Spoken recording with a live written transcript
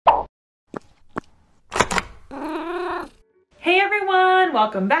Hey everyone!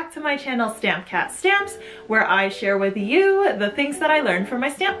 Welcome back to my channel TheStampCat Stamps, where I share with you the things that I learned from my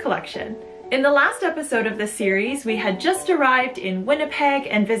stamp collection. In the last episode of this series, we had just arrived in Winnipeg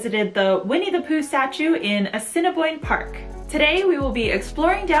and visited the Winnie the Pooh statue in Assiniboine Park. Today we will be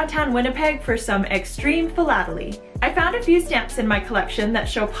exploring downtown Winnipeg for some extreme philately. I found a few stamps in my collection that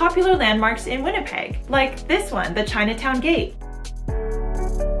show popular landmarks in Winnipeg, like this one, the Chinatown Gate.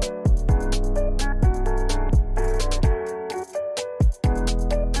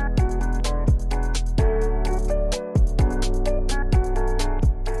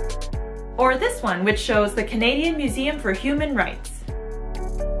 Or this one, which shows the Canadian Museum for Human Rights.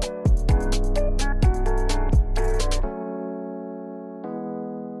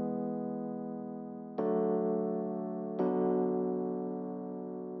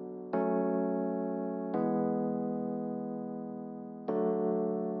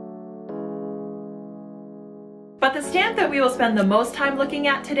 But the stamp that we will spend the most time looking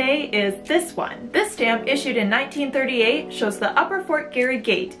at today is this one. This stamp, issued in 1938, shows the Upper Fort Garry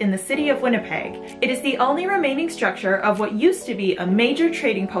Gate in the city of Winnipeg. It is the only remaining structure of what used to be a major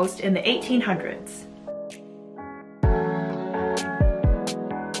trading post in the 1800s.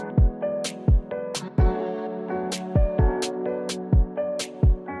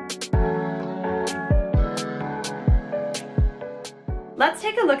 Let's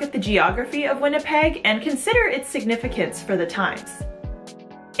take a look at the geography of Winnipeg and consider its significance for the times.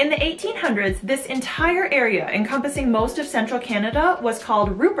 In the 1800s, this entire area encompassing most of central Canada was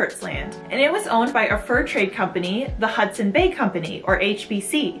called Rupert's Land, and it was owned by a fur trade company, the Hudson Bay Company, or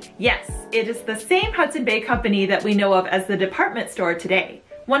HBC. Yes, it is the same Hudson Bay Company that we know of as the department store today.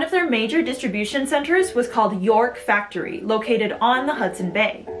 One of their major distribution centers was called York Factory, located on the Hudson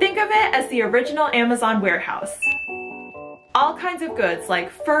Bay. Think of it as the original Amazon warehouse. All kinds of goods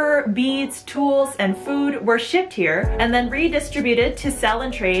like fur, beads, tools, and food were shipped here and then redistributed to sell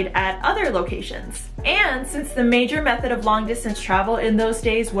and trade at other locations. And since the major method of long-distance travel in those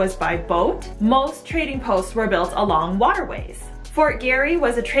days was by boat, most trading posts were built along waterways. Fort Garry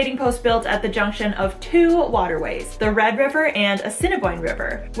was a trading post built at the junction of two waterways, the Red River and Assiniboine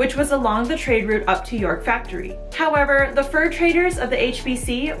River, which was along the trade route up to York Factory. However, the fur traders of the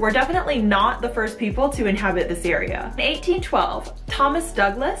HBC were definitely not the first people to inhabit this area. In 1812, Thomas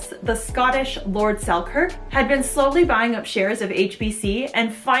Douglas, the Scottish Lord Selkirk, had been slowly buying up shares of HBC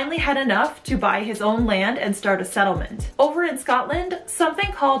and finally had enough to buy his own land and start a settlement. Over in Scotland,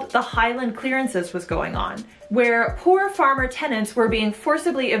 something called the Highland Clearances was going on, where poor farmer tenants were being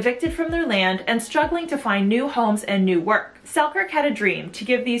forcibly evicted from their land and struggling to find new homes and new work. Selkirk had a dream to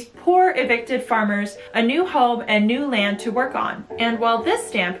give these poor evicted farmers a new home and new land to work on. And while this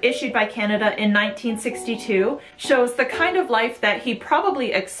stamp, issued by Canada in 1962, shows the kind of life that he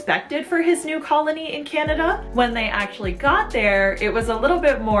probably expected for his new colony in Canada, when they actually got there, it was a little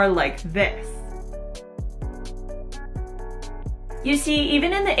bit more like this. You see,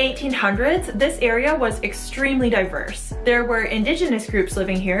 even in the 1800s, this area was extremely diverse. There were indigenous groups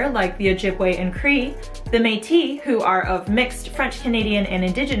living here, like the Ojibwe and Cree, the Métis, who are of mixed French-Canadian and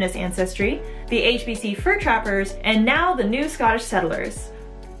indigenous ancestry, the HBC fur trappers, and now the new Scottish settlers.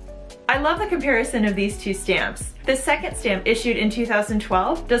 I love the comparison of these two stamps. The second stamp, issued in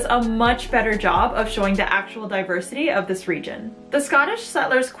 2012, does a much better job of showing the actual diversity of this region. The Scottish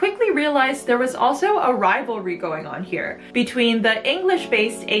settlers quickly realized there was also a rivalry going on here between the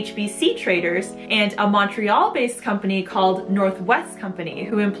English-based HBC traders and a Montreal-based company called Northwest Company,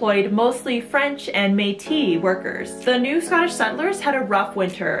 who employed mostly French and Métis workers. The new Scottish settlers had a rough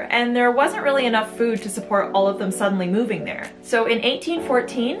winter, and there wasn't really enough food to support all of them suddenly moving there. So in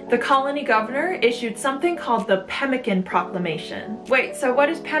 1814, the colony governor issued something called the Pemmican Proclamation. Wait, so what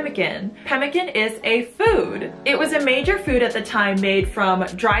is pemmican? Pemmican is a food. It was a major food at the time, made from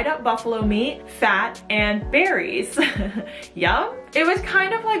dried up buffalo meat, fat, and berries. Yum! It was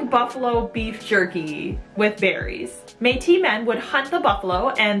kind of like buffalo beef jerky with berries. Métis men would hunt the buffalo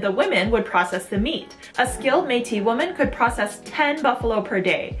and the women would process the meat. A skilled Métis woman could process 10 buffalo per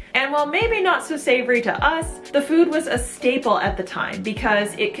day. And while maybe not so savory to us, the food was a staple at the time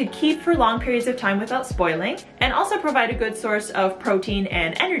because it could keep for long periods of time without spoiling and also provide a good source of protein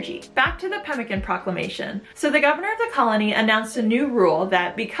and energy. Back to the Pemmican Proclamation. So the governor of the colony announced a new rule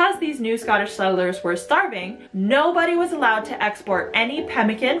that because these new Scottish settlers were starving, nobody was allowed to export import any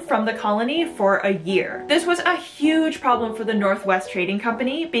pemmican from the colony for a year. This was a huge problem for the Northwest Trading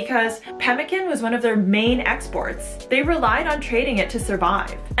Company because pemmican was one of their main exports. They relied on trading it to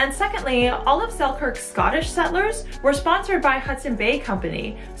survive. And secondly, all of Selkirk's Scottish settlers were sponsored by Hudson Bay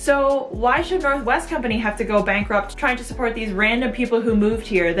Company, so why should Northwest Company have to go bankrupt trying to support these random people who moved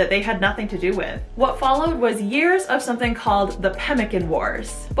here that they had nothing to do with? What followed was years of something called the Pemmican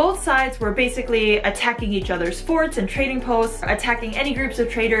Wars. Both sides were basically attacking each other's forts and trading posts, attacking any groups of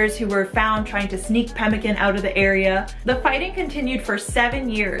traders who were found trying to sneak pemmican out of the area. The fighting continued for 7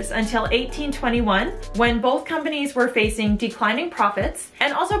 years until 1821, when both companies were facing declining profits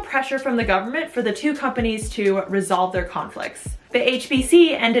and also pressure from the government for the two companies to resolve their conflicts. The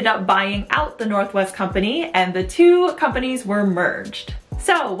HBC ended up buying out the Northwest Company and the two companies were merged.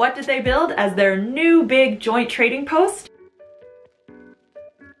 So what did they build as their new big joint trading post?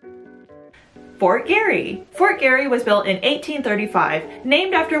 Fort Garry. Fort Garry was built in 1835,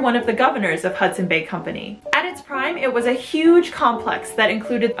 named after one of the governors of Hudson Bay Company. At its prime, it was a huge complex that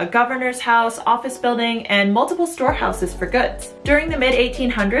included a governor's house, office building, and multiple storehouses for goods. During the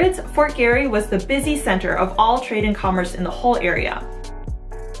mid-1800s, Fort Garry was the busy center of all trade and commerce in the whole area.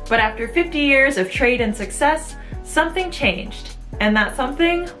 But after 50 years of trade and success, something changed, and that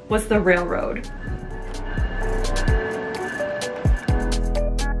something was the railroad.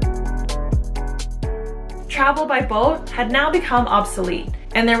 Travel by boat had now become obsolete,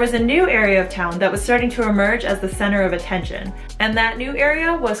 and there was a new area of town that was starting to emerge as the center of attention, and that new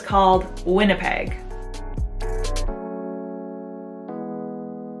area was called Winnipeg.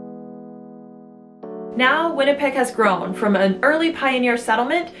 Now, Winnipeg has grown from an early pioneer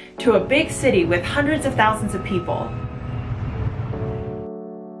settlement to a big city with hundreds of thousands of people.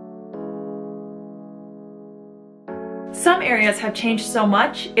 Some areas have changed so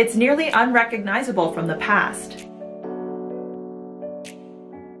much, it's nearly unrecognizable from the past.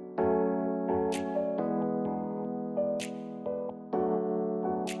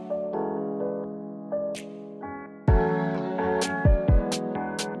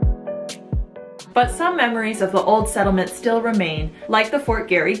 But some memories of the old settlement still remain, like the Fort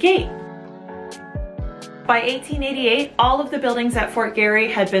Garry Gate. By 1888, all of the buildings at Fort Garry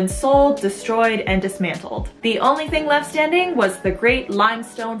had been sold, destroyed, and dismantled. The only thing left standing was the great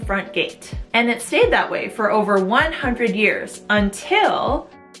limestone front gate. And it stayed that way for over 100 years until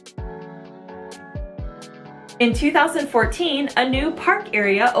in 2014, a new park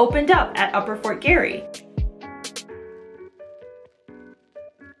area opened up at Upper Fort Garry.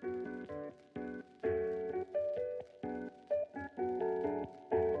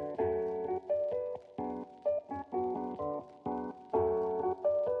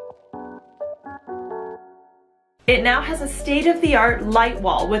 It now has a state-of-the-art light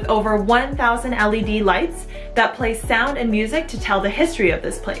wall with over 1,000 LED lights that play sound and music to tell the history of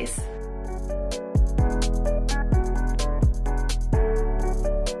this place.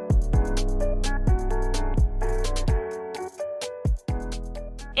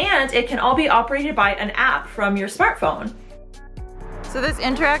 And it can all be operated by an app from your smartphone. So this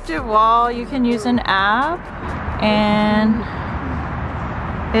interactive wall, you can use an app and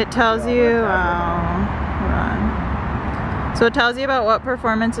it tells you, hold on. So it tells you about what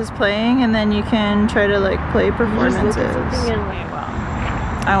performance is playing, and then you can try to like play performances.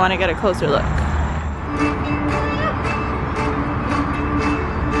 I want to get a closer look.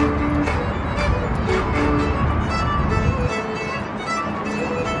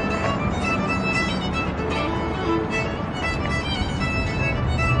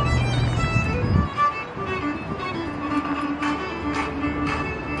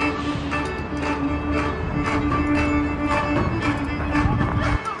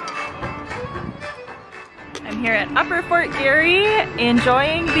 Here at Upper Fort Garry,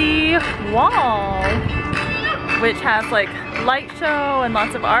 enjoying the wall, which has like light show and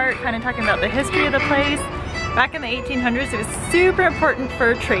lots of art, kind of talking about the history of the place. Back in the 1800s, it was super important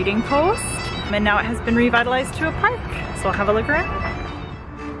for a trading post, and now it has been revitalized to a park. So we'll have a look around.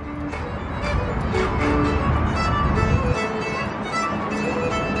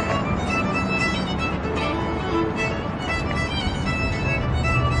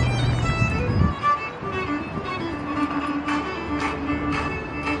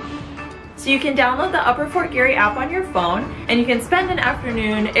 So you can download the Upper Fort Garry app on your phone, and you can spend an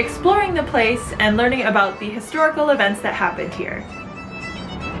afternoon exploring the place and learning about the historical events that happened here.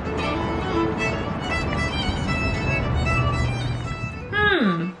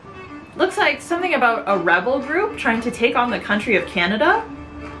 Looks like something about a rebel group trying to take on the country of Canada?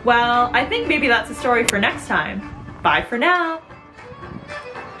 Well, I think maybe that's a story for next time. Bye for now!